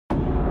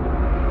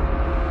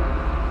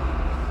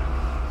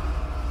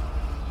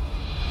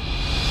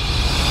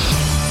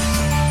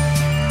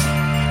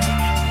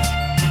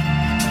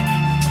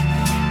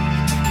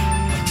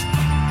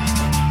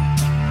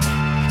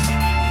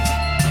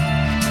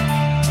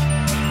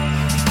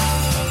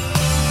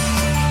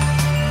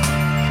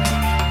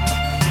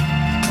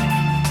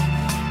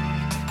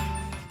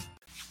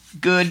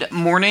Good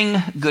morning,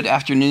 good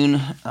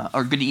afternoon,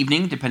 or good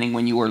evening, depending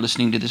when you are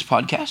listening to this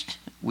podcast.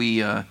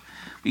 We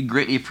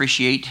greatly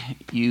appreciate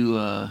you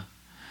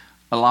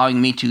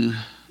allowing me to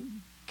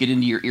get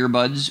into your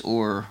earbuds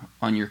or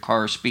on your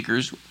car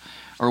speakers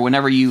or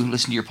whenever you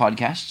listen to your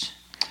podcasts.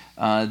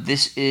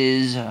 This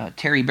is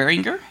Terry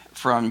Beringer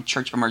from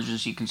Church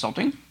Emergency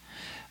Consulting.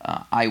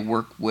 I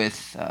work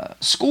with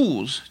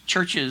schools,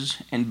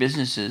 churches, and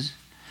businesses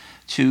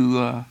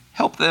to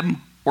help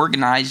them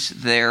organize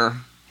their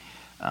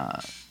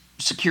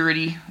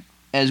security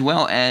as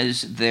well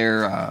as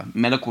their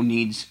medical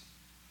needs.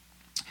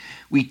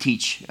 We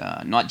teach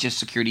not just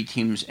security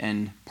teams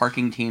and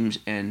parking teams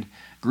and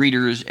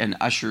greeters and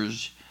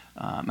ushers.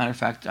 Matter of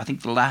fact, I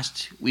think the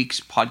last week's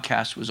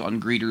podcast was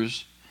on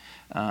greeters.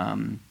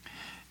 And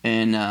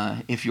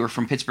if you're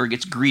from Pittsburgh,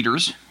 it's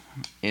greeters.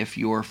 If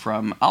you're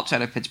from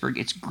outside of Pittsburgh,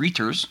 it's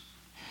greeters.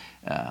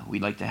 We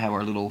like to have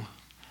our little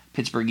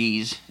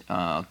Pittsburghese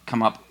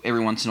come up every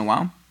once in a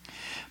while.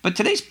 But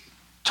today's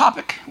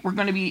topic we're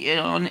going to be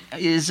on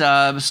is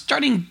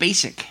starting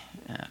basic.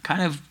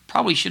 Kind of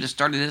probably should have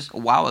started this a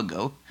while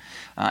ago.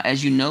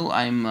 As you know,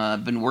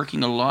 I'm been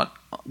working a lot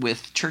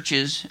with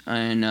churches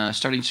and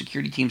starting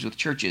security teams with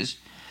churches.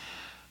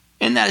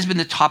 And that has been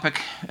the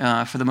topic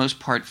for the most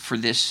part for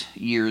this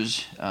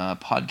year's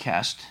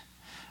podcast.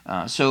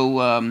 So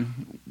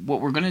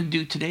what we're going to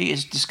do today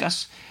is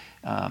discuss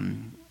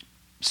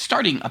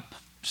starting a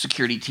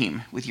security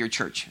team with your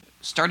church.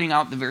 Starting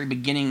out the very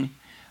beginning.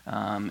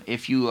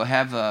 If you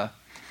have a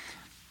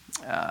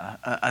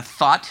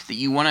thought that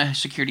you want a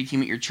security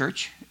team at your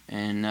church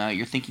and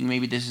you're thinking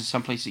maybe this is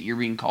someplace that you're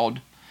being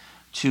called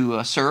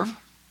to serve,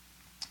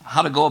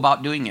 how to go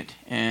about doing it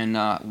and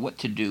what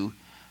to do.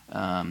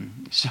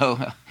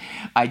 So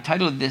I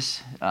titled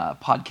this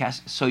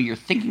podcast, So You're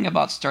Thinking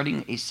About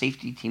Starting a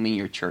Safety Team in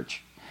Your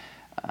Church.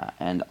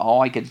 And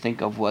all I could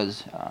think of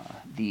was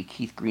the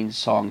Keith Green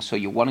song, So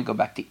You Want to Go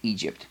Back to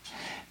Egypt.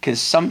 Because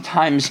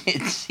sometimes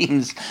it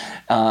seems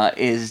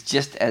is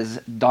just as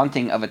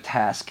daunting of a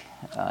task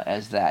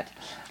as that.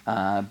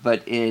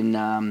 But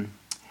in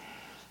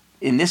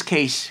this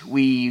case,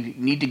 we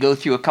need to go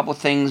through a couple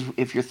things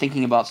if you're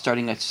thinking about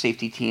starting a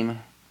safety team.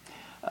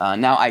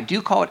 Now, I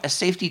do call it a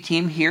safety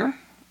team here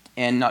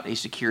and not a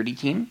security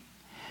team.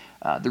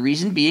 The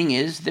reason being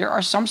is there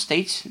are some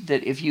states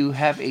that if you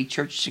have a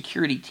church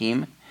security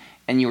team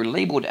and you're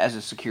labeled as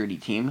a security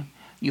team,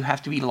 you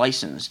have to be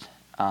licensed.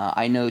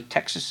 I know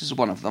Texas is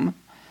one of them.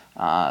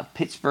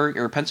 Pittsburgh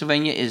or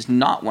Pennsylvania is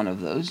not one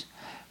of those.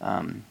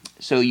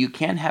 So you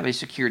can have a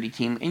security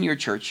team in your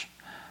church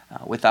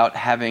without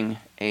having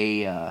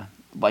a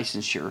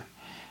licensure.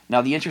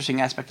 Now, the interesting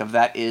aspect of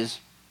that is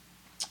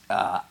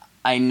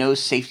I know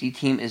safety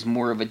team is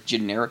more of a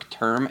generic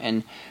term,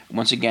 and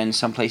once again,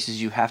 some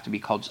places you have to be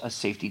called a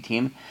safety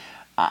team.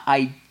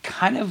 I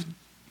kind of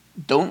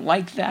don't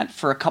like that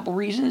for a couple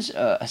reasons.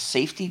 A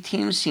safety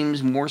team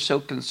seems more so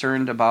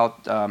concerned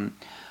about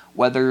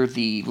whether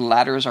the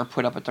ladders are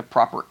put up at the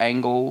proper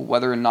angle,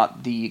 whether or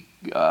not the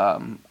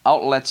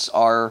outlets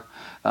are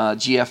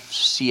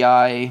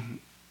GFCI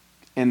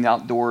in the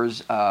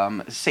outdoors.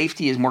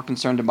 Safety is more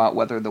concerned about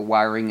whether the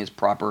wiring is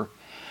proper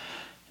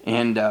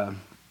and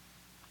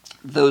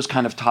those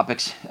kind of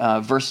topics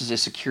versus a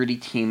security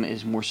team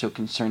is more so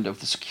concerned of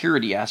the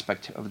security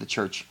aspect of the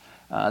church.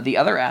 The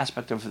other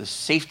aspect of the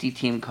safety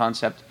team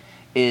concept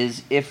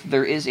is if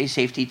there is a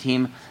safety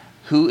team,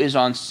 who is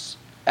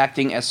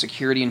acting as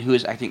security and who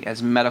is acting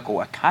as medical.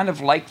 I kind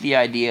of like the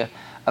idea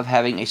of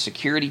having a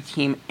security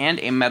team and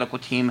a medical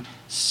team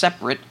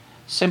separate,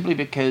 simply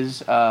because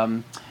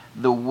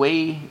the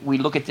way we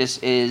look at this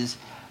is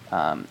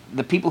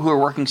the people who are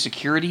working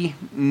security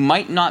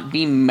might not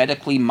be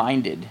medically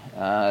minded.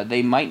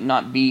 They might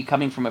not be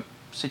coming from a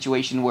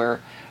situation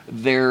where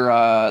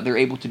they're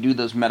able to do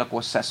those medical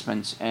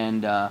assessments,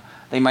 and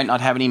they might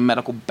not have any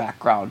medical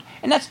background,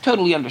 and that's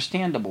totally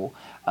understandable.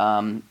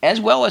 As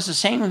well as the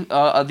same,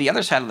 the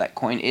other side of that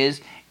coin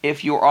is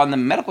if you're on the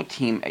medical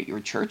team at your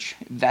church,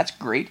 that's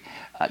great.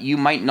 You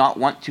might not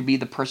want to be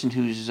the person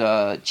who's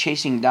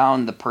chasing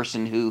down the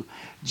person who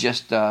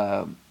just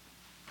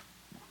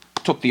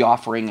took the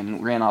offering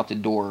and ran out the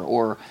door,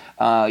 or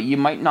you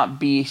might not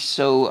be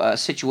so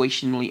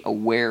situationally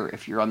aware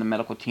if you're on the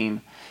medical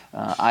team.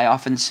 I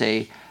often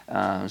say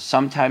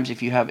sometimes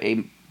if you have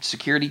a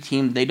security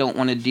team, they don't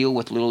want to deal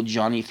with little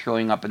Johnny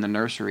throwing up in the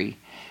nursery,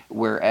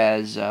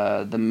 whereas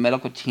the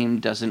medical team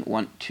doesn't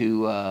want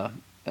to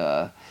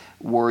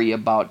worry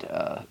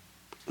about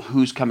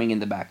who's coming in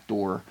the back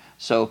door.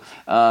 So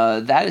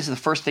that is the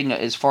first thing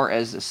as far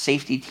as a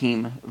safety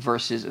team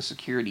versus a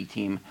security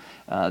team.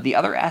 The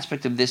other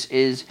aspect of this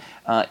is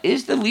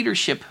the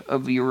leadership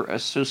of your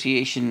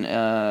association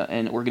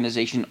and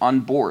organization on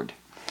board?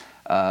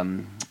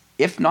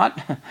 If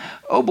not,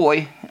 oh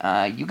boy,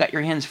 you got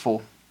your hands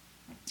full.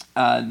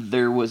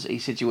 There was a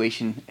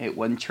situation at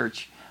one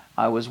church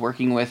I was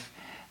working with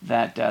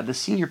that the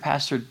senior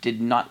pastor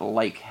did not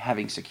like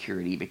having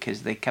security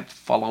because they kept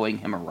following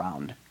him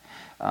around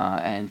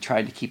and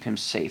tried to keep him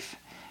safe.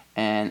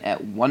 And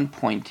at one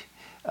point,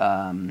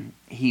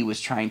 he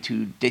was trying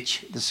to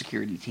ditch the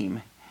security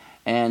team,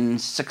 and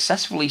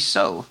successfully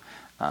so.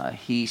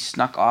 He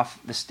snuck off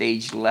the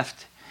stage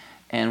left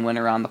and went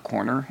around the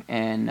corner,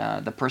 and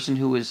the person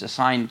who was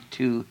assigned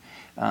to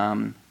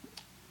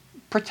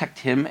protect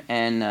him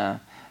and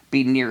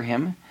be near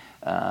him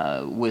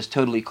was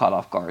totally caught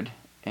off guard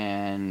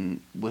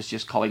and was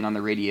just calling on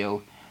the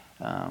radio,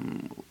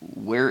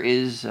 where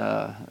is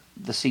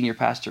the senior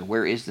pastor?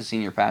 Where is the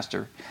senior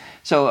pastor?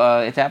 So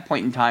at that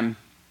point in time,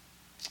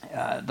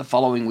 the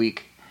following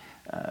week,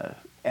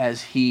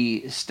 as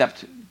he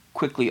stepped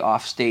quickly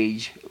off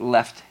stage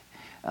left,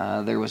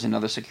 there was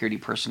another security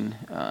person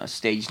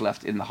stage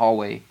left in the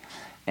hallway,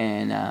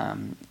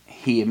 and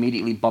he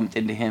immediately bumped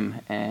into him,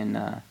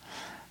 and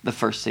the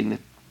first thing the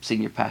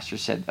senior pastor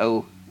said,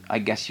 "Oh, I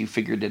guess you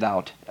figured it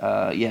out."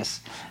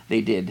 Yes,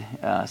 they did.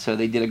 So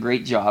they did a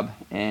great job,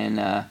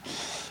 and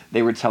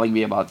they were telling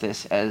me about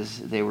this as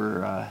they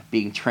were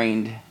being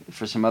trained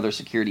for some other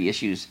security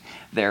issues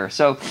there.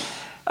 So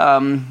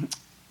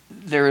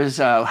there is,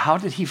 how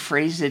did he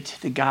phrase it?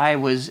 The guy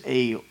was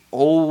a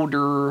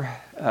older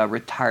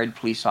retired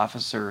police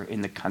officer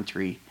in the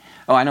country.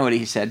 Oh, I know what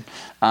he said.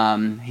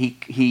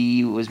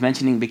 He was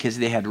mentioning, because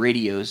they had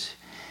radios,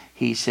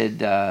 he said,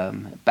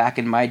 back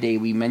in my day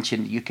we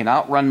mentioned you can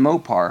outrun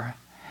Mopar,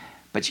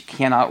 but you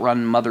can't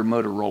outrun Mother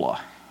Motorola.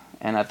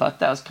 And I thought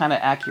that was kind of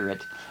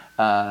accurate.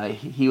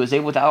 He was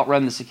able to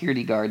outrun the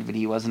security guard, but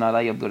he was not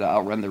able to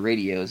outrun the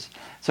radios.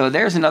 So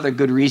there's another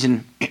good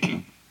reason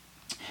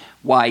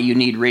why you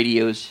need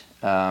radios.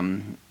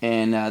 And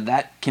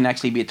that can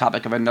actually be a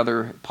topic of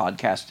another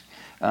podcast.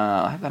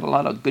 I've got a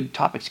lot of good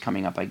topics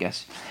coming up, I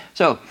guess.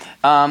 So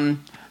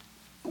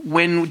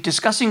when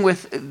discussing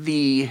with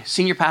the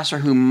senior pastor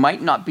who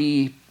might not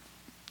be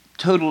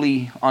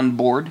totally on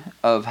board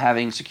of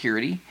having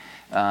security,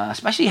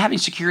 especially having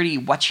security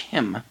watch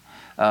him,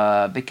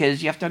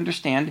 because you have to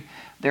understand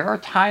there are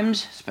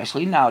times,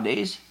 especially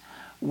nowadays,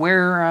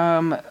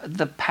 where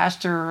the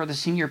pastor or the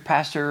senior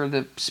pastor,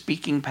 the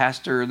speaking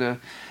pastor, the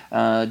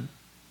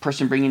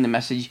person bringing the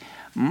message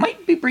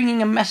might be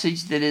bringing a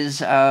message that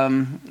is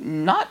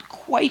not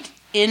quite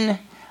in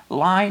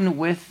line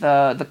with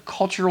the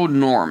cultural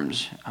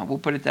norms. We'll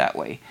put it that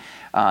way.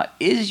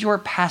 Is your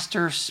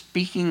pastor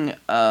speaking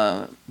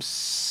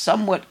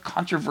somewhat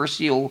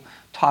controversial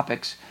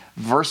topics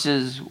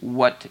versus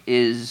what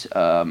is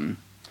the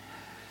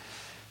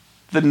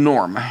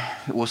norm,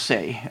 we'll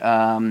say?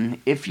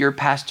 If your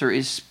pastor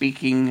is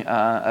speaking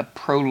a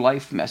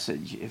pro-life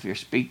message, if your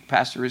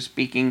pastor is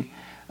speaking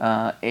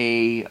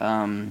a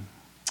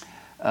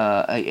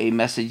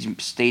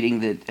message stating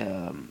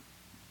that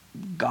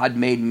God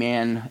made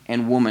man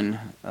and woman,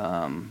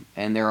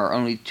 and there are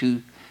only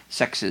two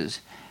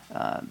sexes,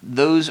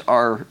 those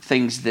are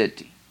things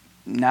that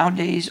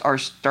nowadays are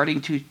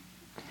starting to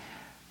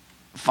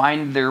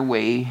find their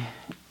way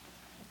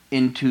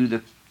into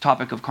the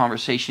topic of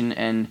conversation,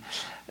 and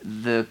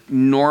the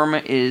norm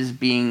is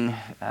being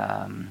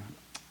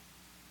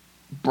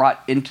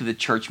brought into the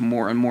church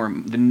more and more.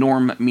 The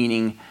norm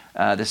meaning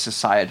the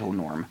societal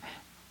norm.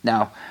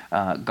 Now,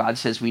 God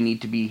says we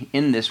need to be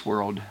in this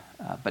world,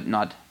 but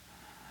not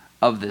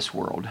of this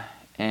world,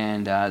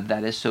 and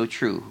that is so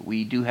true.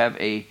 We do have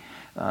a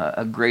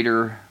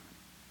greater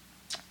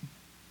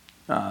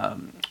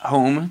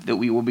home that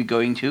we will be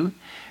going to,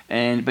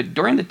 but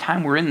during the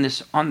time we're on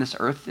this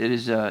earth, it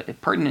is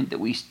pertinent that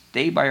we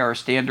stay by our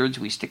standards,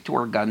 we stick to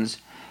our guns,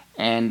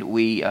 and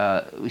we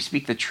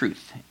speak the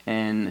truth.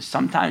 And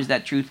sometimes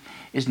that truth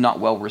is not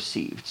well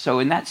received. So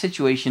in that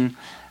situation,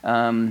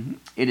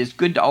 it is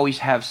good to always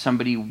have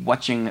somebody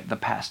watching the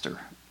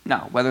pastor.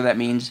 Now, whether that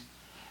means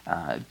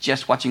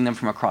just watching them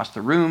from across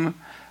the room,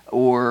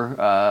 or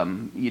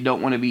you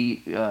don't want to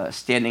be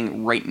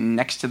standing right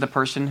next to the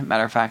person.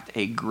 Matter of fact,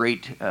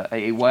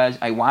 a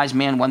wise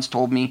man once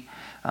told me,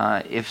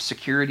 if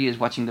security is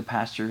watching the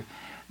pastor,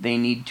 they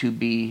need to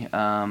be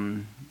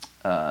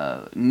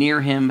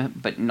near him,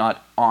 but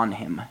not on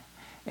him.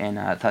 And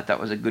I thought that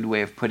was a good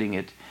way of putting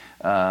it.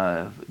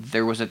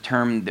 There was a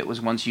term that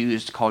was once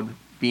used called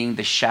being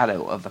the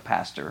shadow of the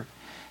pastor.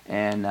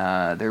 And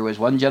there was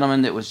one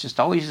gentleman that was just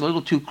always a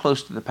little too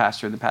close to the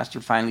pastor. The pastor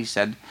finally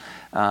said,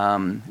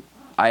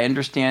 I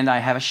understand I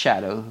have a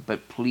shadow,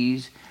 but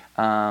please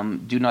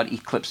do not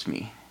eclipse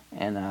me.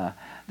 And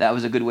that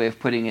was a good way of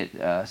putting it.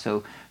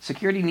 So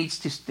security needs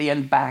to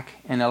stand back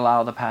and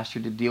allow the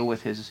pastor to deal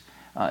with his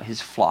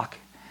flock,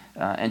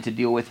 and to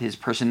deal with his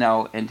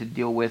personnel, and to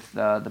deal with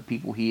the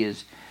people he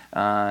is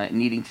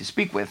needing to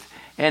speak with.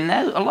 And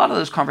a lot of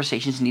those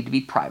conversations need to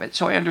be private.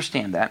 So I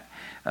understand that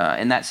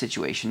in that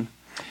situation.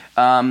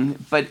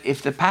 But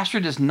if the pastor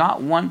does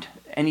not want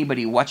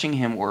anybody watching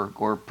him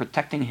or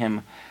protecting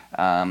him,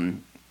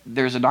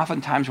 there's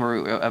oftentimes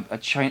where a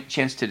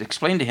chance to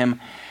explain to him,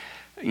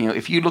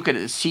 if you look at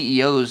the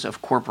CEOs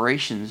of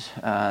corporations,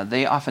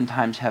 they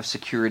oftentimes have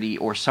security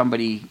or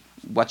somebody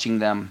watching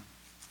them,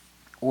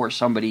 or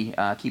somebody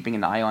keeping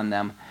an eye on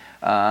them.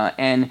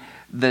 And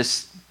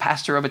this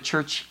pastor of a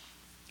church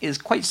is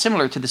quite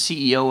similar to the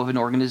CEO of an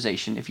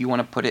organization, if you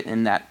want to put it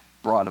in that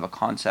broad of a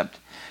concept.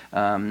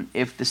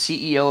 If the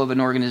CEO of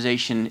an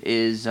organization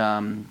is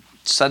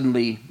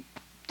suddenly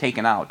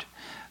taken out,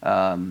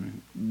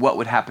 what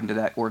would happen to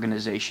that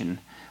organization?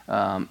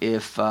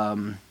 If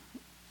the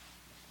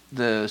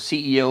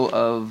CEO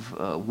of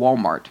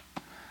Walmart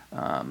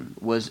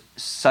was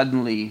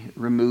suddenly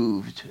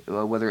removed,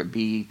 whether it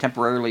be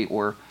temporarily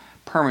or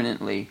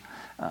permanently,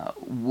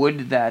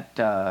 would that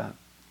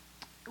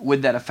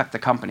affect the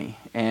company?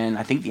 And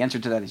I think the answer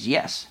to that is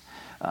yes.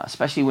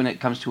 Especially when it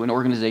comes to an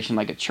organization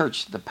like a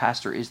church, the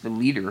pastor is the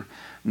leader,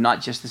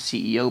 not just the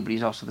CEO, but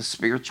he's also the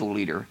spiritual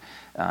leader.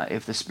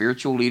 If the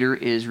spiritual leader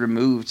is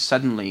removed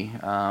suddenly,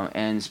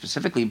 and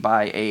specifically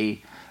by a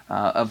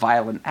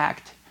violent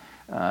act,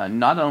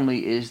 not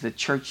only is the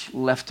church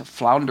left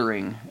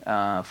floundering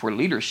for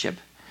leadership,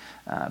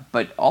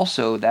 but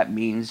also that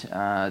means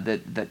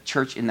that the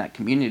church in that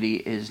community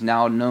is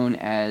now known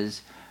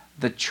as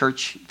the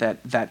church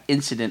that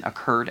incident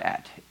occurred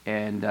at.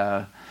 And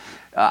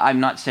I'm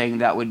not saying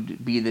that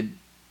would be the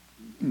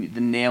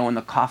nail in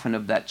the coffin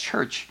of that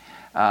church,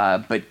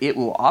 but it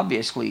will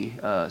obviously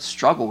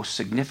struggle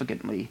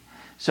significantly.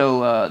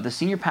 So the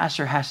senior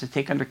pastor has to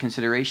take under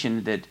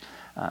consideration that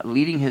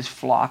leading his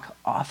flock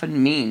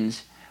often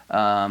means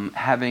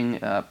having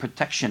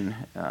protection.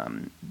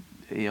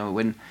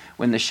 When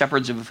the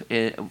shepherds of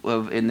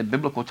in the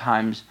biblical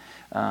times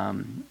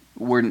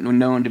were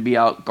known to be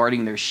out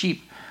guarding their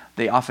sheep,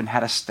 they often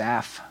had a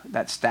staff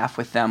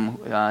with them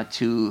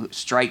to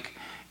strike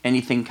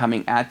anything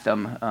coming at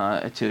them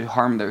to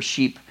harm their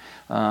sheep.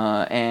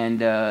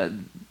 David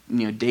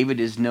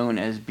is known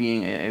as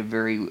being a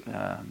very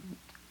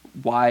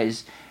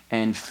wise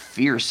and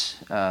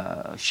fierce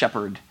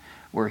shepherd,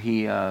 where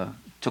he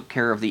took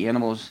care of the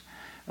animals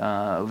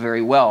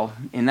very well.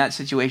 In that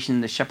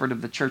situation, the shepherd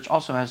of the church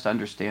also has to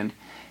understand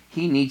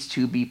he needs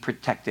to be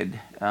protected.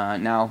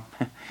 Now,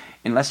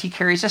 unless he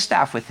carries a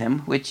staff with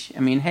him, which,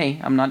 I mean, hey,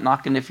 I'm not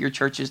knocking if your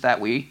church is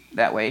that way.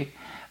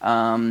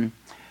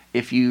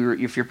 If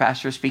your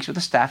pastor speaks with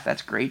a staff,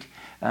 that's great.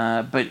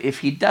 But if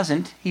he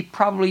doesn't, he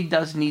probably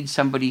does need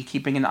somebody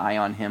keeping an eye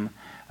on him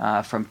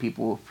from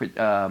people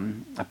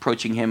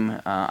approaching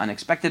him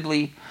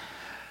unexpectedly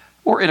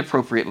or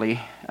inappropriately.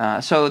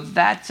 So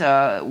that's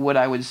what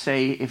I would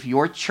say. If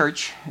your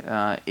church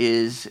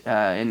is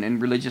in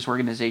religious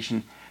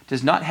organization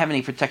does not have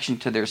any protection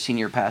to their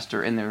senior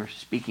pastor and their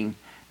speaking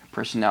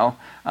personnel,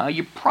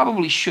 you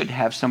probably should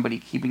have somebody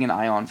keeping an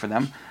eye on for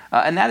them,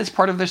 and that is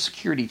part of their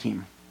security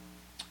team,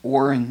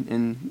 or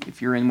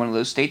if you're in one of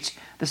those states,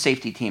 the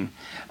safety team.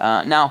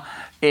 Now,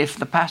 if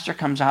the pastor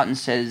comes out and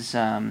says,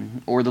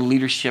 or the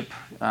leadership,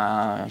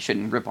 I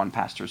shouldn't rip on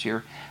pastors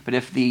here, but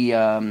if the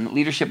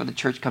leadership of the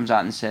church comes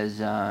out and says,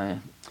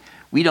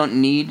 we don't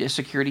need a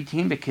security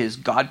team because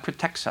God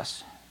protects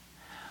us.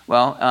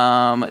 Well,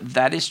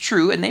 that is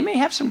true, and they may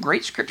have some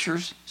great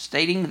scriptures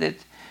stating that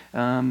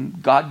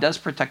God does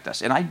protect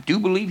us, and I do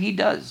believe he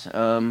does.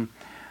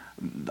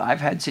 I've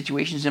had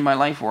situations in my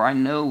life where I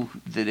know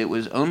that it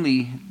was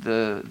only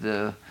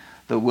the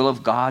will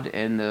of God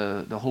and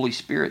the Holy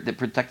Spirit that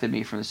protected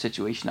me from the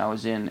situation I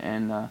was in,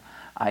 and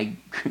I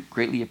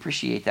greatly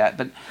appreciate that.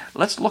 But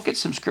let's look at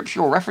some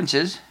scriptural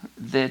references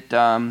that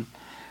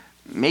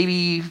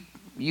maybe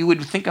you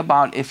would think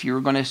about if you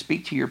were going to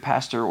speak to your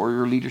pastor or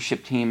your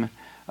leadership team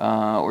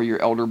or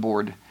your elder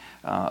board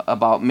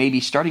about maybe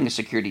starting a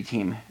security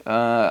team.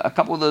 A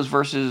couple of those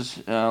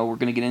verses we're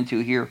going to get into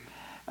here.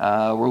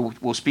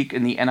 We'll speak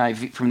in the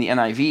NIV, from the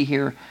NIV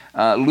here.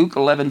 Luke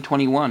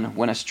 11:21.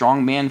 When a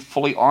strong man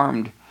fully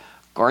armed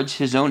guards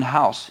his own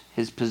house,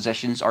 his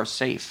possessions are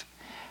safe.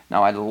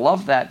 Now, I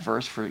love that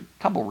verse for a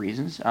couple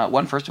reasons.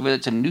 One, first of all,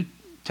 it's a New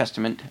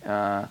Testament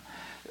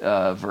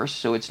verse,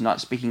 so it's not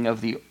speaking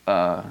of the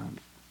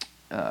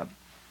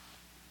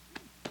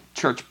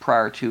church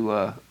prior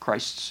to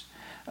Christ's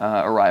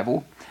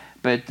arrival.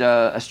 But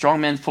a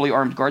strong man fully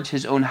armed guards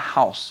his own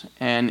house.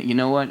 And you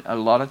know what? A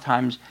lot of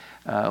times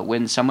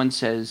when someone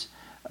says,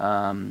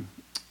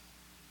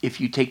 if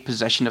you take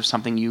possession of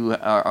something, you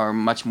are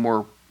much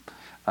more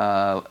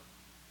apt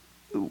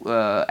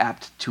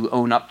to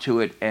own up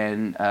to it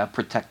and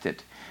protect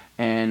it.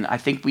 And I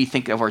think we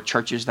think of our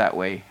churches that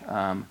way.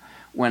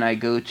 When I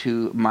go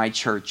to my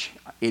church,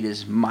 it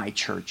is my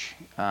church.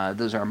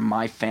 Those are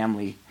my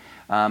family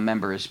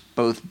members,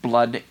 both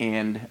blood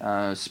and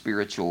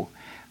spiritual.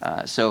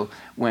 So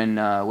when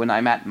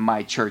I'm at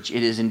my church,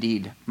 it is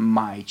indeed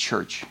my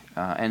church.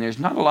 And there's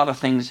not a lot of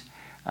things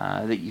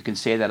that you can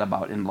say that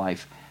about in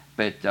life.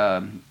 But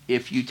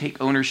if you take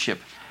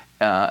ownership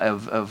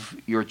of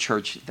your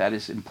church, that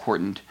is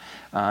important.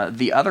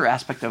 The other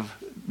aspect of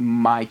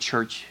my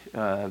church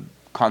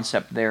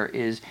concept there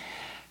is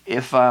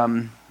if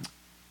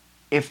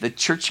the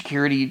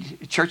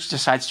church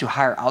decides to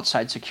hire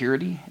outside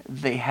security,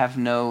 they have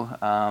no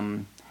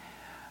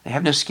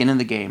skin in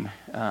the game.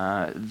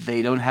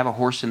 They don't have a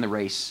horse in the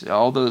race.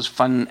 All those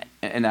fun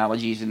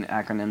analogies and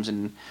acronyms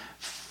and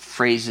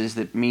phrases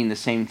that mean the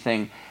same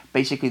thing.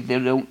 basically they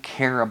don't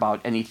care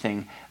about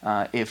anything.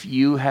 If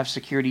you have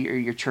security at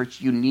your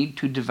church, you need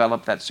to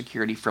develop that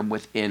security from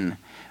within,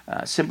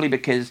 simply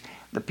because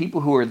the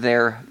people who are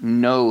there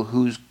know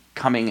who's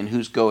coming and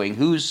who's going,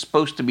 who's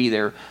supposed to be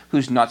there,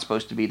 who's not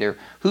supposed to be there,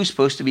 who's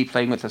supposed to be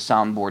playing with a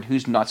soundboard,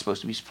 who's not supposed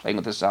to be playing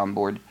with a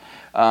soundboard.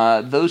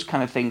 Those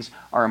kind of things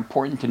are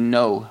important to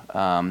know.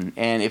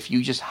 And if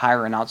you just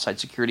hire an outside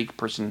security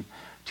person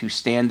to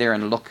stand there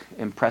and look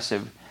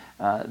impressive,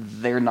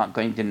 they're not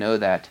going to know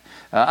that.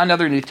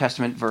 Another New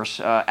Testament verse,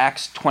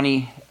 Acts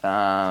 20,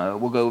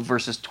 we'll go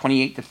verses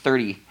 28 to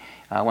 30,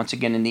 once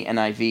again in the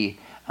NIV.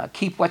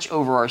 Keep watch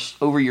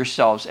over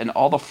yourselves and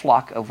all the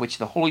flock of which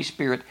the Holy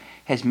Spirit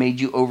has made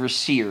you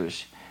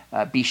overseers.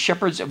 Be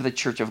shepherds of the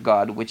church of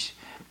God, which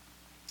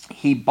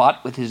he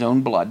bought with his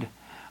own blood.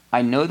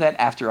 I know that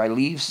after I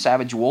leave,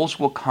 savage wolves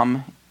will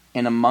come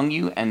in among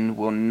you and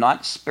will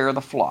not spare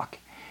the flock.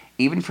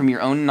 Even from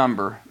your own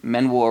number,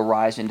 men will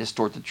arise and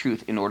distort the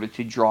truth in order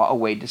to draw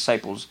away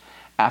disciples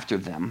after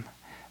them.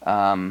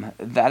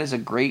 That is a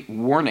great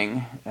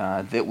warning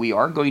that we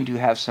are going to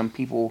have some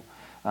people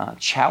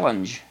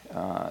challenge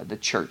the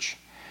church.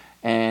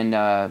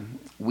 And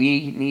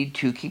we need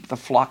to keep the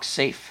flock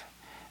safe.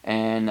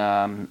 And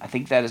I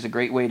think that is a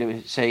great way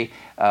to say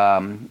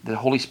the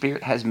Holy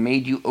Spirit has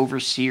made you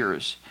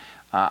overseers.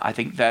 I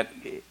think that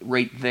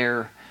right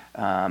there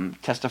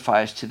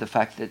testifies to the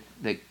fact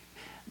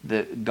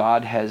that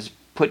God has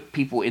put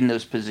people in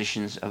those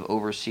positions of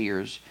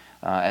overseers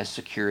as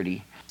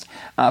security.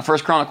 1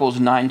 Chronicles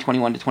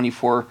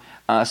 9:21-24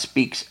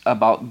 speaks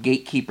about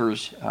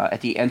gatekeepers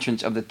at the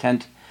entrance of the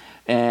tent.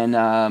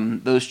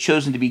 And those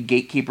chosen to be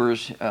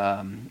gatekeepers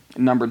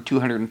numbered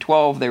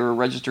 212. They were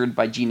registered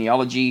by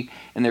genealogy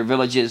in their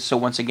villages. So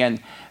once again,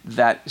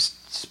 that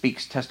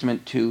speaks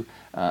testament to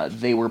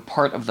they were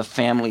part of the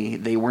family.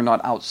 They were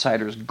not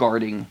outsiders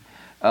guarding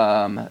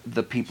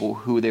the people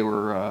who they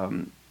were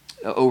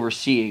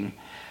overseeing.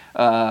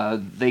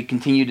 They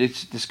continue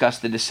to discuss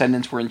the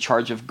descendants were in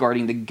charge of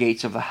guarding the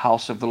gates of the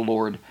house of the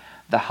Lord,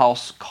 the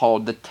house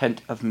called the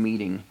tent of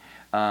meeting.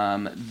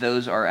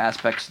 Those are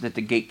aspects that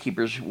the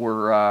gatekeepers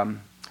were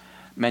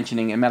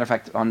mentioning. As a matter of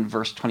fact, on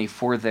verse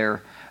 24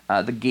 there,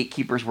 the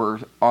gatekeepers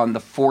were on the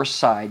four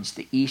sides,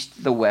 the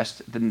east, the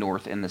west, the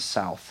north, and the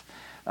south.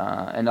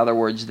 In other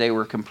words, they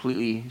were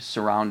completely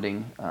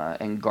surrounding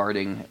and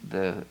guarding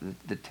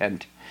the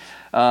tent.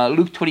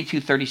 Luke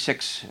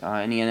 22:36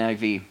 in the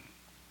NIV,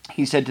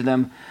 he said to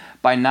them,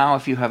 "By now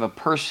if you have a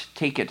purse,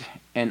 take it,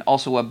 and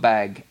also a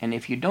bag, and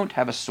if you don't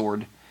have a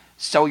sword,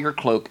 sell your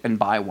cloak and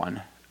buy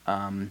one."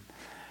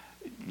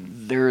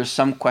 There is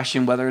some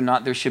question whether or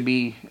not there should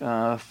be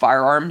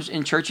firearms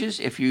in churches.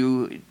 If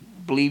you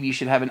believe you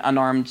should have an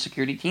unarmed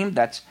security team,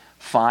 that's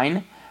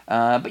fine.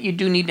 But you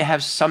do need to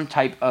have some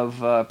type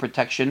of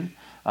protection.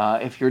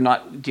 If you're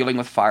not dealing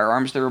with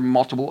firearms, there are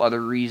multiple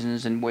other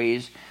reasons and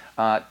ways.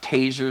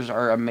 Tasers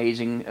are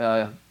amazing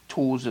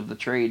tools of the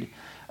trade.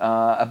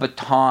 A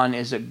baton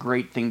is a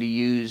great thing to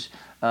use.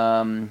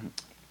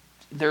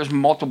 There's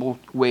multiple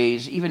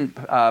ways. Even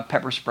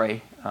pepper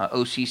spray,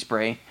 OC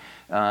spray,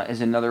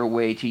 is another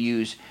way to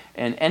use.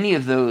 And any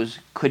of those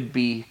could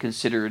be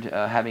considered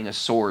having a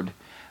sword.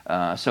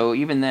 So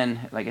even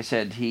then, like I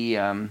said, he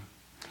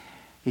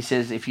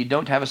says, if you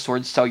don't have a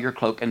sword, sell your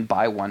cloak and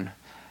buy one.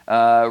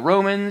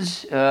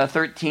 Romans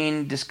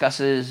 13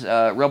 discusses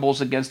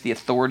rebels against the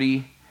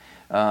authority.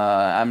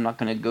 I'm not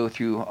going to go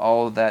through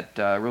all of that.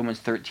 Romans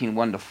 13,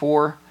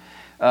 1-4.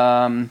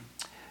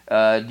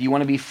 Do you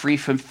want to be free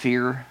from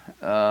fear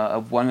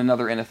of one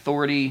another and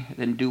authority?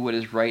 Then do what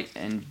is right,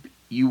 and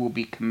you will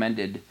be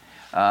commended.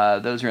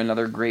 Those are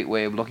another great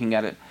way of looking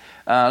at it.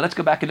 Let's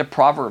go back into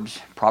Proverbs.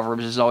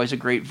 Proverbs is always a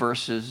great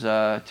verse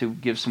to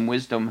give some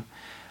wisdom.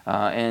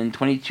 And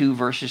 22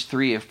 verses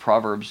 3 of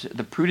Proverbs,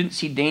 the prudent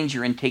see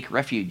danger and take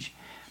refuge,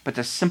 but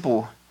the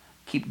simple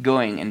keep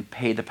going and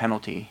pay the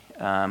penalty.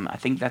 I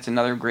think that's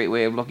another great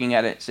way of looking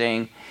at it,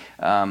 saying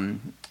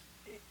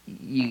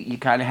you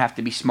kind of have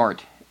to be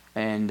smart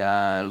and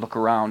look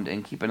around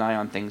and keep an eye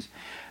on things.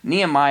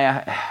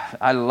 Nehemiah,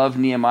 I love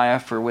Nehemiah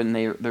for when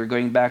they're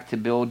going back to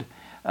build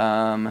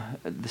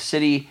the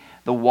city.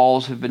 The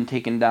walls have been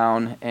taken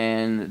down,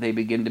 and they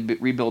begin to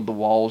rebuild the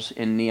walls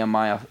in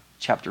Nehemiah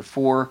chapter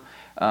 4.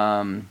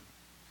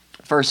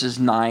 Verses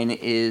 9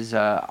 is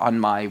on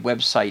my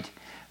website.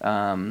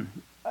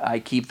 I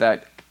keep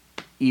that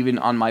even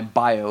on my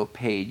bio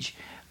page,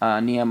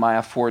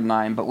 Nehemiah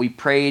 4:9. But we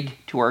prayed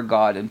to our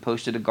God and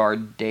posted a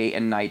guard day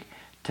and night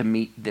to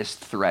meet this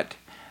threat.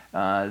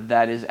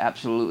 That is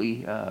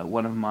absolutely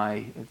one of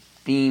my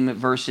theme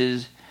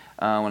verses,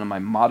 one of my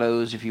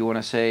mottos, if you want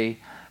to say.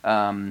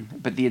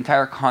 But the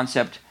entire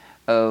concept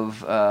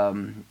of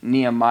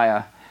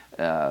Nehemiah,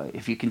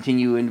 if you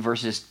continue in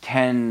verses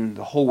 10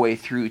 the whole way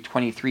through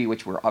 23,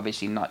 which we're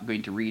obviously not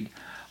going to read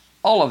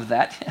all of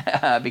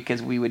that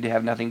because we would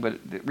have nothing but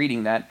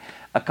reading that.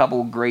 A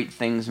couple great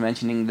things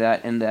mentioning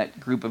that in that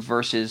group of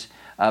verses,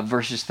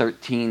 verses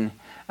 13.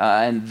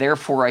 And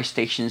therefore I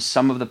stationed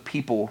some of the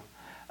people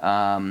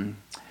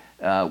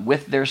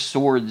with their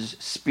swords,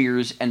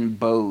 spears, and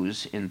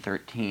bows in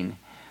 13.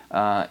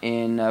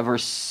 In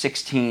verse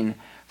 16,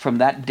 from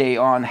that day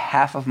on,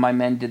 half of my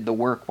men did the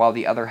work, while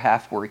the other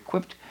half were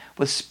equipped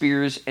with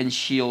spears and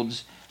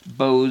shields,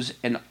 bows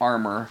and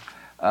armor.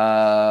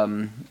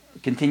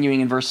 Continuing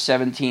in verse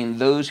 17,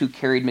 those who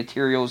carried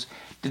materials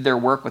did their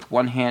work with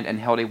one hand and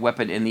held a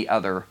weapon in the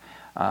other.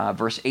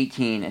 Verse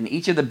 18, and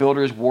each of the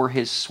builders wore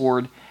his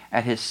sword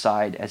at his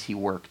side as he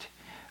worked.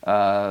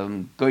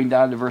 Going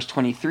down to verse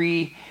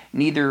 23,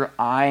 neither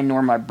I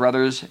nor my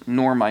brothers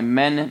nor my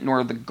men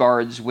nor the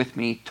guards with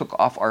me took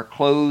off our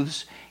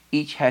clothes.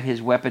 Each had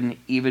his weapon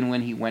even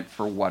when he went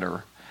for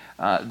water.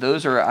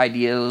 Those are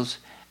ideals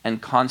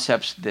and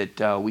concepts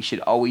that we should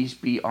always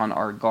be on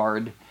our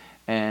guard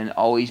and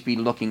always be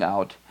looking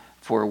out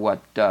for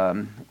what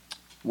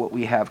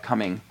we have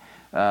coming.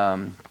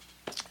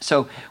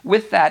 So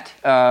with that,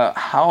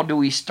 how do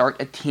we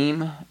start a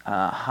team?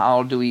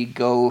 How do we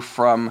go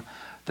from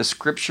the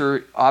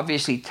scripture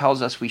obviously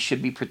tells us we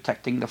should be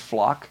protecting the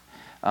flock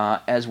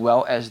as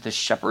well as the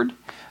shepherd.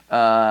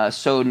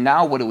 So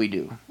now what do we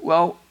do?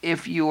 Well,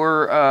 if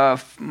you're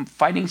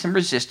fighting some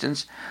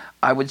resistance,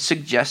 I would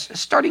suggest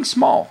starting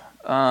small.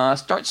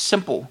 Start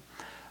simple.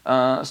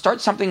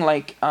 Start something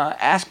like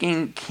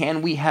asking,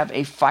 can we have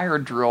a fire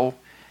drill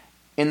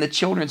in the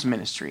children's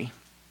ministry?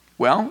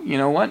 Well, you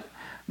know what?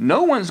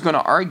 No one's going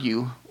to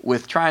argue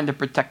with trying to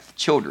protect the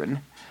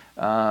children.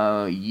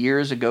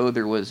 Years ago,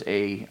 there was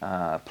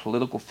a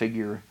political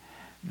figure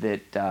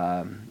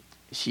that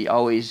she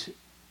always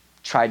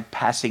tried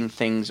passing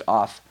things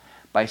off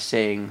by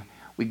saying,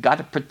 we got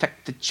to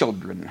protect the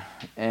children.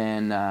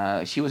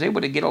 And she was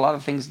able to get a lot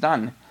of things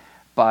done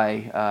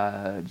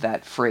by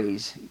that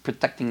phrase,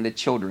 protecting the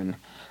children.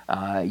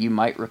 You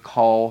might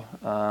recall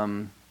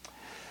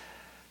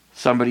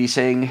somebody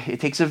saying, it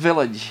takes a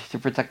village to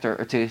protect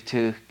our,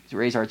 to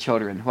raise our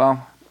children.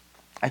 Well,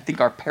 I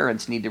think our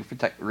parents need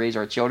to raise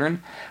our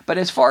children. But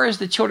as far as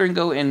the children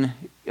go in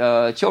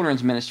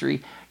children's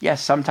ministry,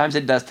 yes, sometimes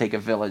it does take a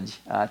village.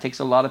 It takes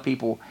a lot of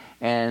people.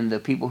 And the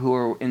people who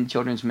are in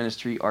children's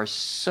ministry are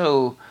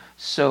so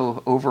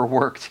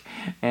overworked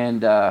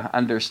and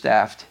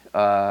understaffed.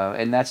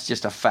 And that's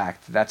just a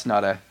fact. That's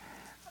not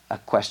a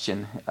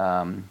question.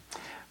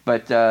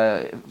 But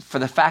for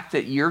the fact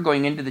that you're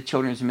going into the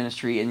children's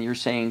ministry and you're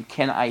saying,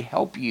 can I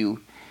help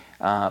you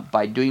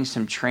by doing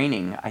some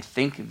training? I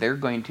think they're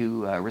going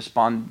to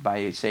respond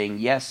by saying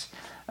yes.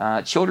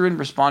 Children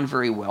respond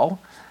very well.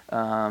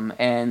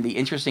 And the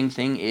interesting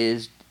thing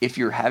is, if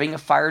you're having a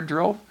fire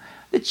drill,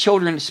 the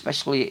children,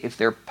 especially if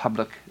they're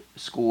public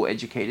school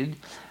educated,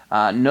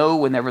 know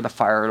whenever the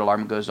fire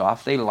alarm goes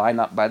off, they line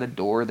up by the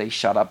door, they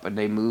shut up, and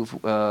they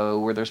move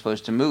where they're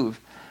supposed to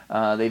move.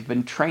 They've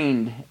been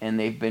trained and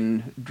they've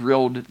been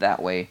drilled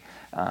that way.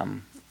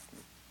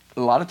 A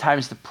lot of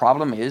times the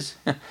problem is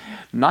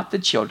not the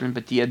children,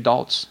 but the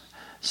adults.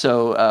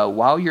 So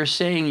while you're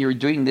saying you're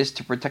doing this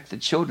to protect the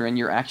children,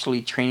 you're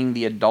actually training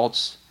the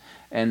adults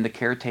and the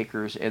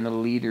caretakers and the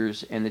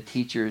leaders and the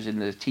teachers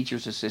and the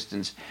teachers'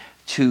 assistants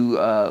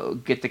to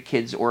get the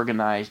kids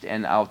organized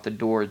and out the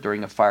door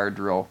during a fire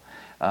drill.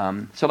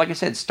 So like I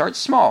said, start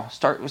small.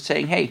 Start with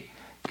saying, hey,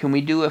 can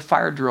we do a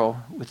fire drill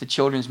with the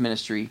children's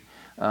ministry?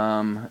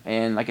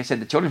 And like I said,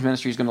 the children's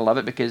ministry is going to love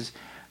it because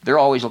they're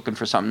always looking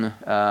for something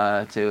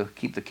to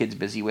keep the kids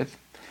busy with.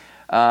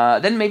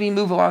 Then maybe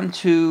move on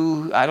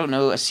to, I don't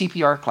know, a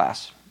CPR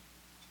class.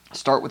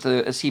 Start with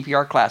a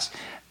CPR class.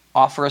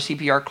 Offer a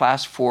CPR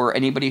class for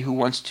anybody who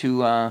wants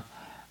to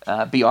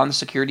be on the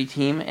security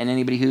team and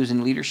anybody who's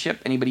in leadership,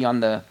 anybody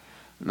on the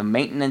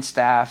maintenance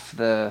staff,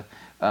 the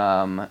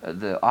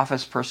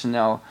office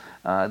personnel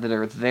that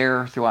are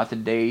there throughout the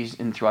days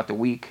and throughout the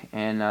week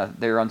and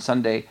there on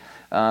Sunday.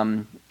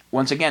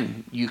 Once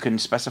again, you can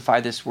specify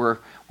this. We're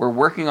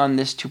working on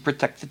this to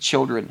protect the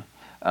children.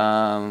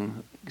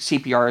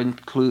 CPR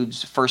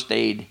includes first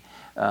aid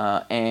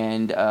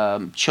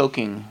and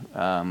choking.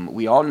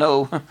 We all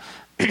know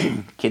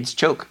kids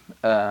choke.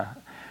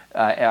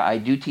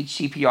 I do teach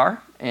CPR,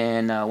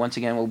 and once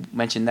again, we'll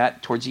mention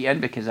that towards the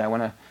end because I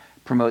want to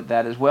promote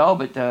that as well.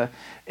 But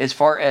as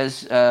far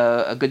as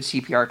a good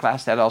CPR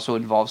class, that also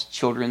involves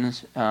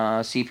children's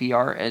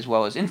CPR as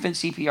well as infant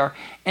CPR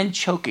and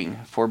choking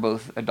for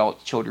both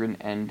adult children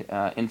and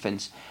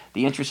infants.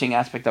 The interesting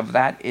aspect of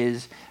that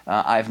is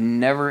I've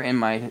never in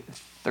my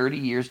 30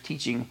 years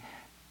teaching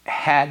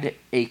had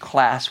a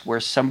class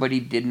where somebody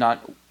did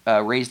not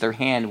raise their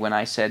hand when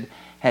I said,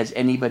 has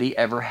anybody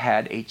ever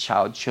had a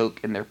child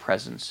choke in their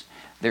presence?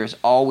 There's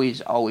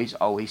always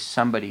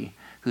somebody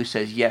who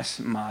says, yes,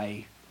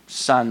 my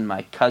son,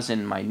 my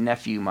cousin, my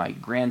nephew, my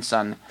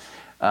grandson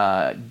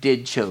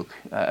did choke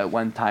at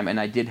one time, and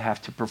I did have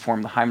to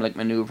perform the Heimlich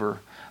maneuver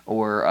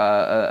or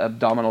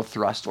abdominal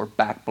thrust or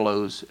back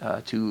blows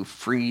to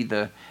free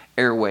the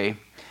airway.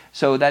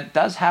 So that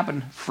does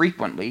happen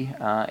frequently,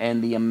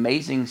 and the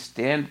amazing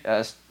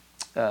statistic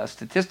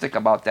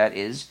about that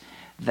is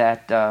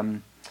that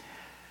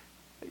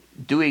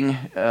doing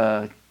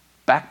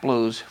back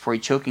blows for a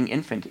choking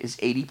infant is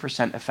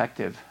 80%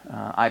 effective.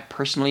 I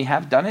personally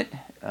have done it,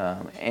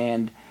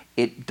 and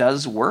it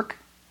does work.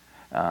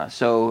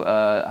 So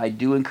I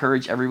do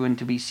encourage everyone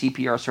to be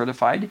CPR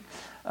certified.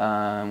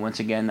 Once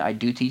again, I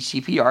do teach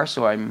CPR,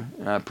 so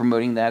I'm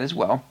promoting that as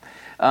well.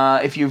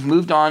 If you've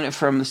moved on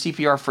from the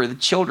CPR for the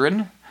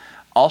children,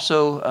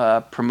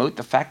 also promote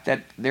the fact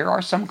that there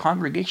are some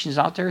congregations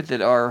out there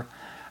that are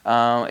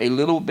a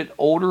little bit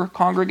older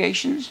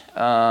congregations,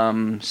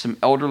 some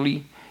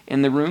elderly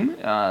in the room.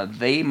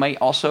 They might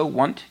also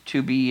want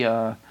to be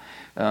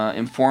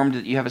informed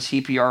that you have a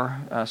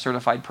CPR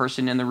certified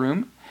person in the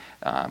room.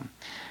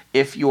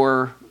 If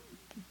you're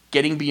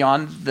getting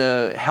beyond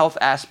the health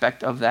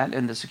aspect of that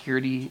and the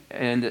security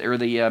or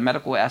the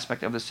medical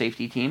aspect of the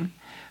safety team,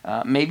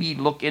 maybe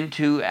look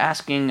into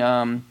asking,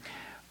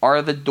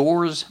 are the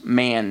doors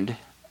manned?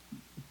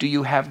 Do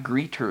you have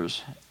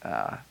greeters?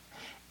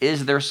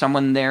 Is there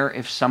someone there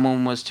if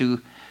someone was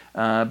to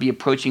be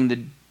approaching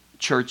the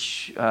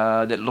church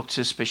that looked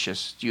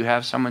suspicious? Do you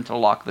have someone to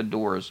lock the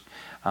doors?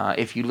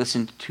 If you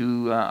listened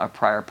to a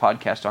prior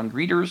podcast on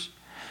greeters,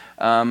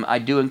 I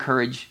do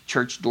encourage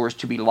church doors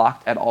to be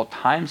locked at all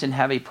times and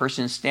have a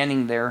person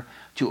standing there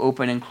to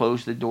open and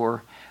close the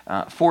door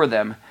for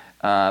them.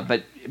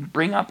 But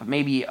bring up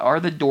maybe, are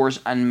the doors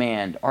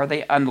unmanned? Are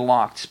they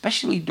unlocked?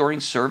 Especially during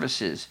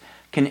services.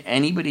 Can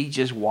anybody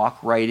just walk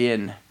right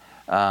in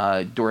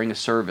during a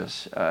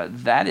service?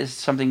 That is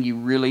something you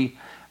really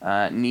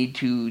need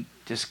to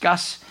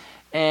discuss.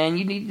 And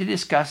you need to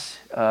discuss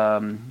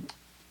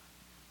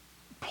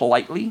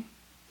politely,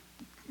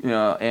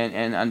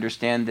 and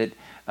understand that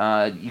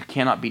you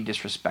cannot be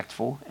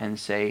disrespectful and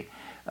say,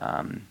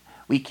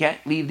 we can't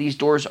leave these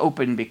doors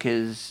open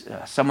because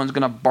someone's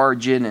going to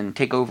barge in and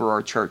take over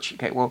our church.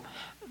 Okay, well,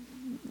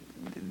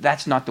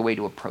 that's not the way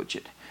to approach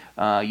it.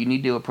 You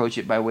need to approach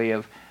it by way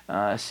of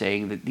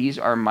saying that these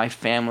are my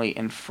family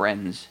and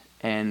friends,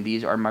 and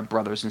these are my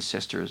brothers and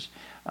sisters.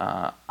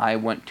 I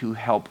want to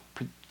help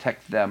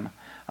protect them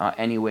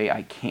any way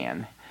I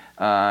can.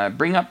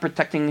 Bring up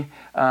protecting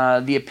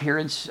the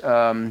appearance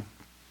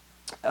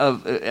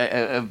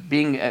of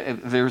being,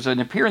 there's an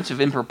appearance of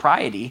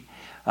impropriety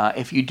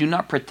if you do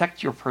not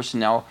protect your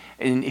personnel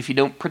and if you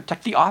don't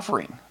protect the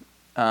offering.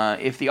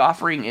 If the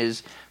offering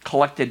is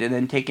collected and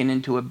then taken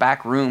into a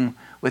back room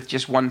with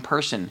just one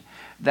person,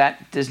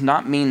 that does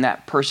not mean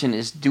that person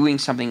is doing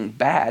something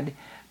bad,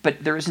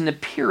 but there is an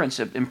appearance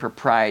of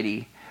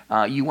impropriety.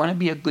 You want to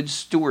be a good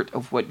steward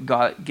of what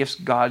gifts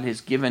God has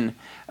given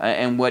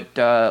and what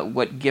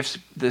gifts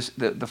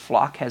the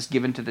flock has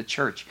given to the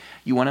church.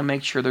 You want to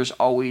make sure there's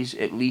always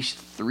at least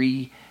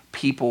 3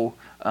 people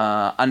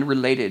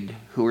unrelated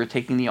who are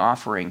taking the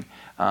offering.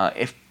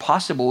 If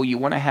possible, you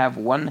want to have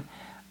one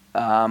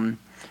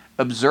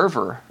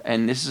observer,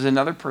 and this is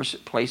another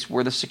place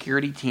where the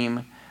security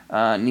team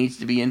needs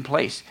to be in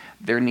place.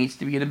 There needs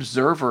to be an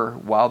observer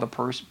while the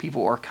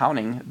people are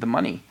counting the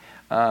money.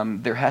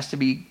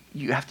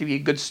 You have to be a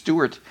good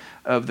steward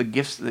of the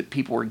gifts that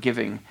people are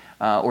giving,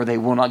 or they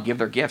will not give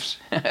their gifts.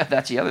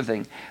 That's the other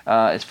thing,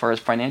 as far as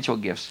financial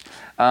gifts.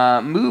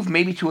 Move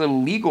maybe to a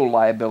legal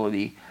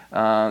liability.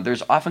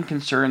 There's often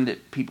concern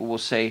that people will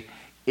say,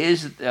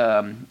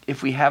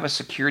 if we have a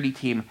security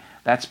team,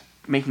 that's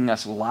making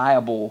us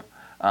liable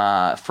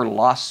for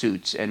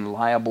lawsuits and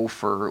liable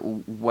for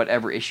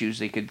whatever issues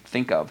they could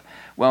think of.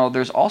 Well,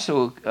 there's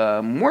also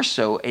more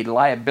so a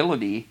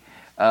liability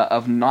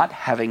of not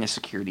having a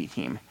security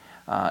team.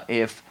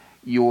 If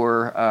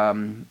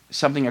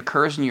something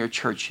occurs in your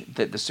church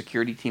that the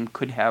security team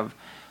could have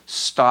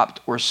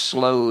stopped or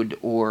slowed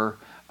or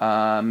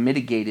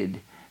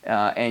mitigated,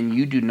 and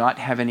you do not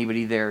have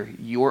anybody there,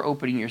 you're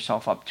opening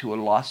yourself up to a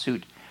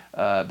lawsuit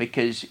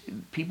because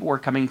people are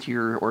coming to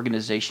your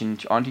organization,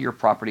 onto your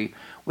property,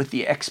 with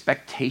the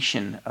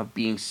expectation of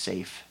being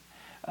safe.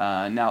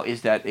 Now,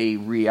 is that a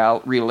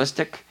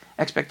realistic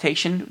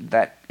expectation?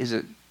 That is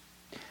a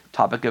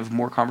topic of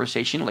more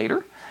conversation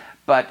later.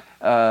 But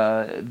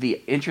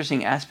the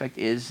interesting aspect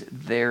is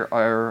there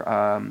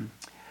are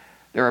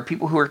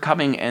people who are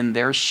coming and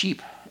they're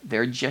sheep.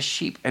 They're just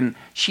sheep. And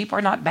sheep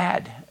are not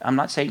bad. I'm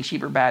not saying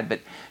sheep are bad, but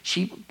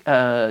sheep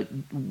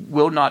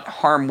will not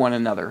harm one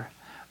another.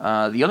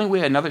 The only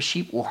way another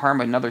sheep will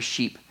harm another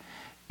sheep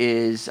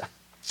is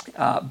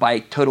by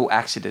total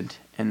accident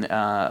and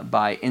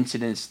by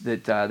incidents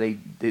that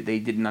they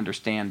didn't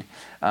understand.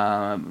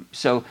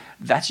 So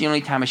that's the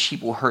only time a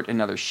sheep will hurt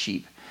another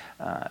sheep.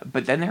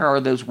 But then there are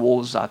those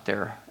wolves out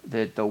there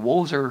that the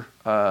wolves are,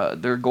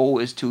 their goal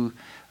is to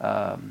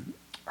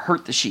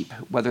hurt the sheep,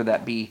 whether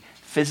that be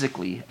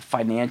physically,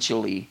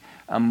 financially,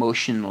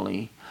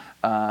 emotionally.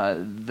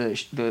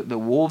 The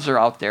wolves are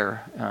out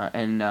there,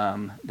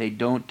 and they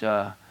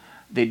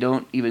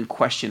don't even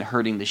question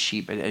hurting the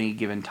sheep at any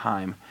given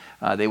time.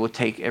 They will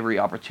take every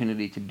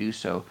opportunity to do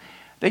so.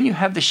 Then you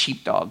have the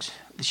sheepdogs.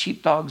 The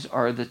sheepdogs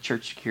are the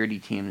church security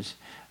teams,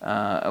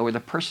 or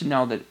the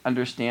personnel that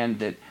understand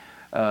that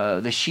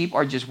the sheep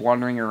are just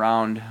wandering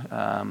around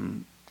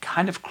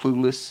kind of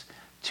clueless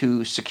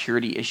to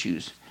security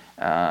issues.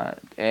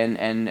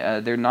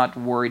 and they're not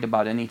worried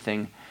about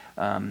anything.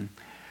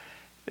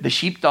 The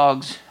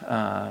sheepdogs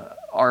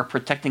are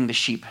protecting the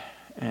sheep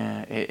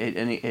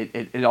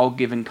at all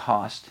given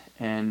cost.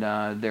 And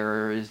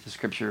there is the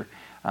scripture,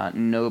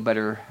 no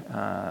better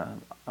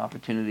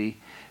opportunity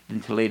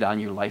than to lay down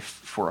your life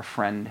for a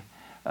friend.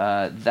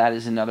 That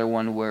is another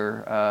one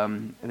where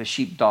the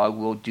sheepdog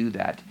will do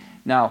that.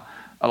 Now,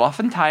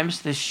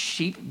 oftentimes the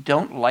sheep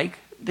don't like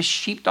the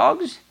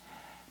sheepdogs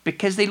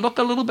because they look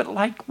a little bit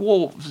like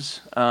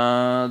wolves.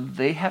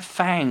 They have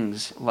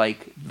fangs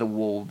like the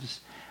wolves.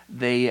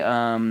 They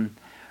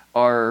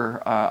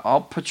are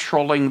all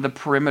patrolling the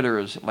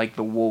perimeters like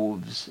the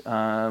wolves.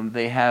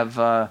 They have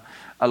a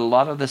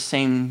lot of the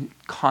same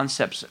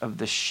concepts of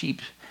the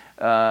sheep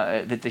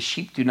that the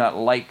sheep do not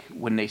like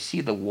when they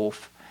see the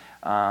wolf.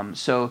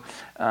 So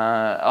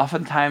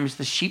oftentimes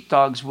the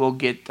sheepdogs will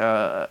get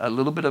a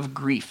little bit of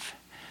grief,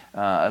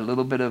 a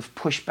little bit of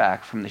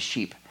pushback from the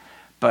sheep.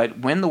 But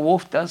when the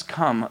wolf does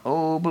come,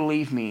 oh,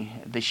 believe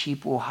me, the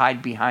sheep will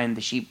hide behind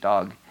the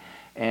sheepdog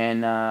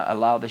and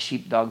allow the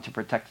sheepdog to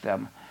protect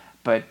them.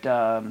 But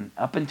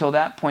up until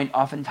that point,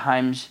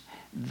 oftentimes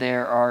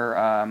there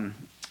are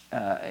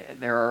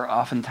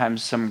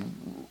oftentimes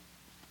some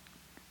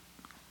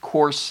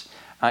coarse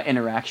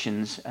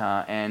interactions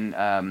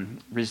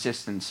and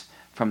resistance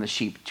from the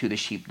sheep to the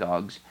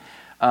sheepdogs.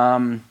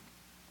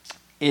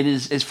 It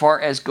is, as far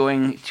as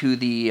going to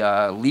the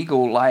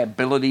legal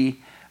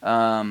liability,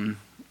 a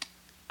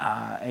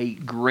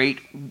great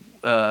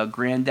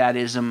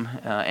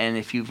granddadism, and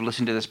if you've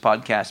listened to this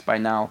podcast by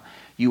now,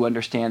 you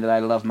understand that I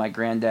love my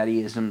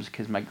granddaddyisms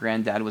because my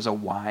granddad was a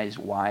wise,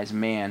 wise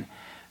man.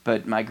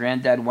 But my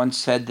granddad once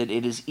said that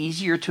it is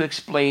easier to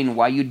explain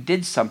why you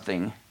did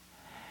something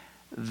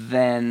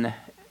than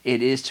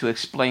it is to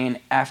explain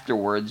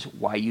afterwards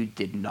why you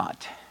did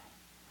not.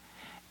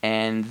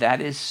 And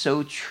that is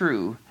so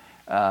true.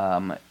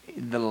 The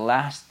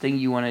last thing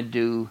you want to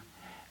do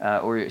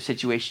or a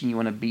situation you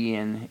want to be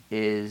in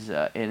is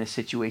in a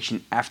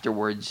situation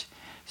afterwards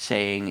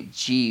saying,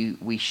 gee,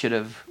 we should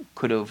have,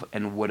 could have,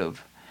 and would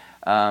have.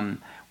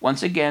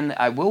 Once again,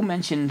 I will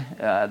mention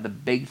the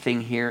big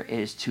thing here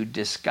is to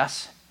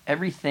discuss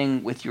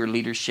everything with your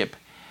leadership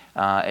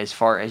as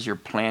far as you're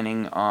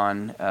planning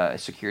on a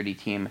security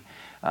team.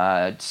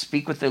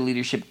 Speak with the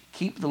leadership,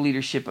 keep the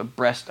leadership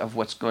abreast of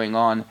what's going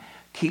on,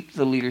 keep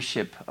the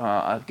leadership,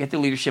 get the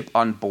leadership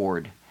on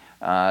board.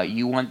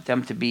 You want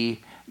them to be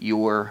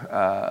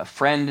your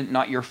friend,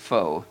 not your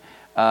foe.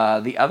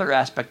 The other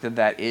aspect of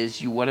that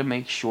is you want to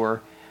make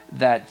sure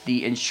that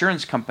the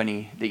insurance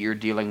company that you're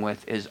dealing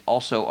with is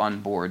also on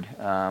board.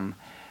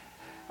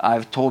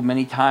 I've told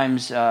many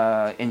times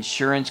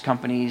insurance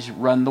companies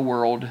run the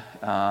world,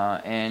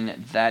 and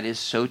that is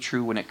so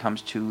true when it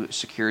comes to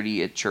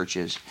security at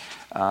churches.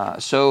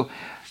 So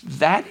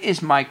that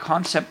is my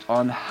concept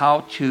on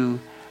how to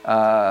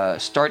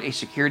start a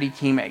security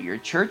team at your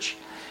church.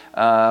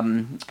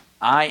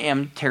 I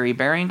am Terry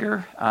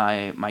Beringer.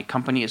 My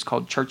company is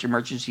called Church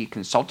Emergency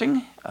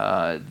Consulting.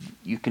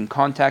 You can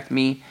contact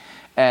me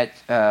at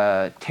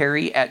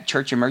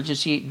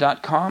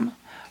terry@churchemergency.com.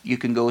 You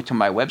can go to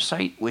my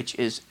website, which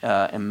is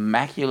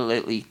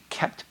immaculately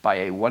kept by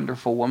a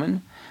wonderful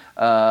woman.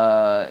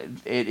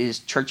 It is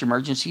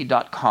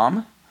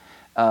churchemergency.com.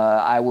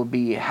 I will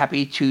be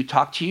happy to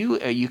talk to you.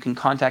 You can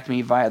contact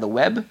me via the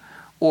web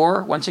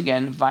or, once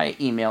again, via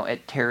email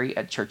at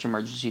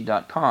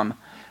terry@churchemergency.com.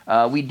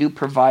 We do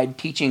provide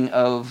teaching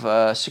of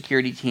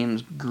security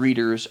teams,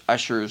 greeters,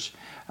 ushers.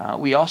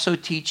 We also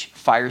teach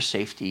fire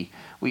safety.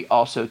 We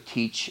also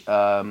teach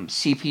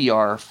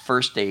CPR,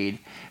 first aid.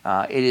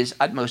 It is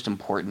utmost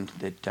important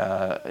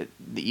that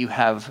you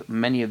have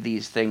many of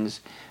these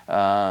things.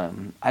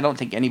 I don't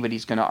think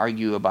anybody's going to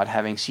argue about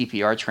having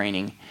CPR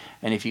training.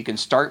 And if you can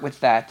start with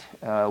that,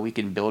 we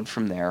can build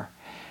from there.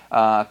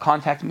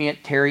 Contact me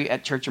at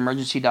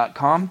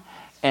terry@churchemergency.com.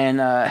 And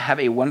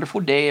have a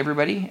wonderful day,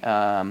 everybody.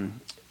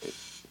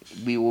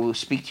 We will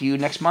speak to you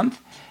next month.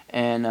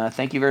 And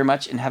thank you very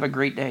much, and have a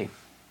great day.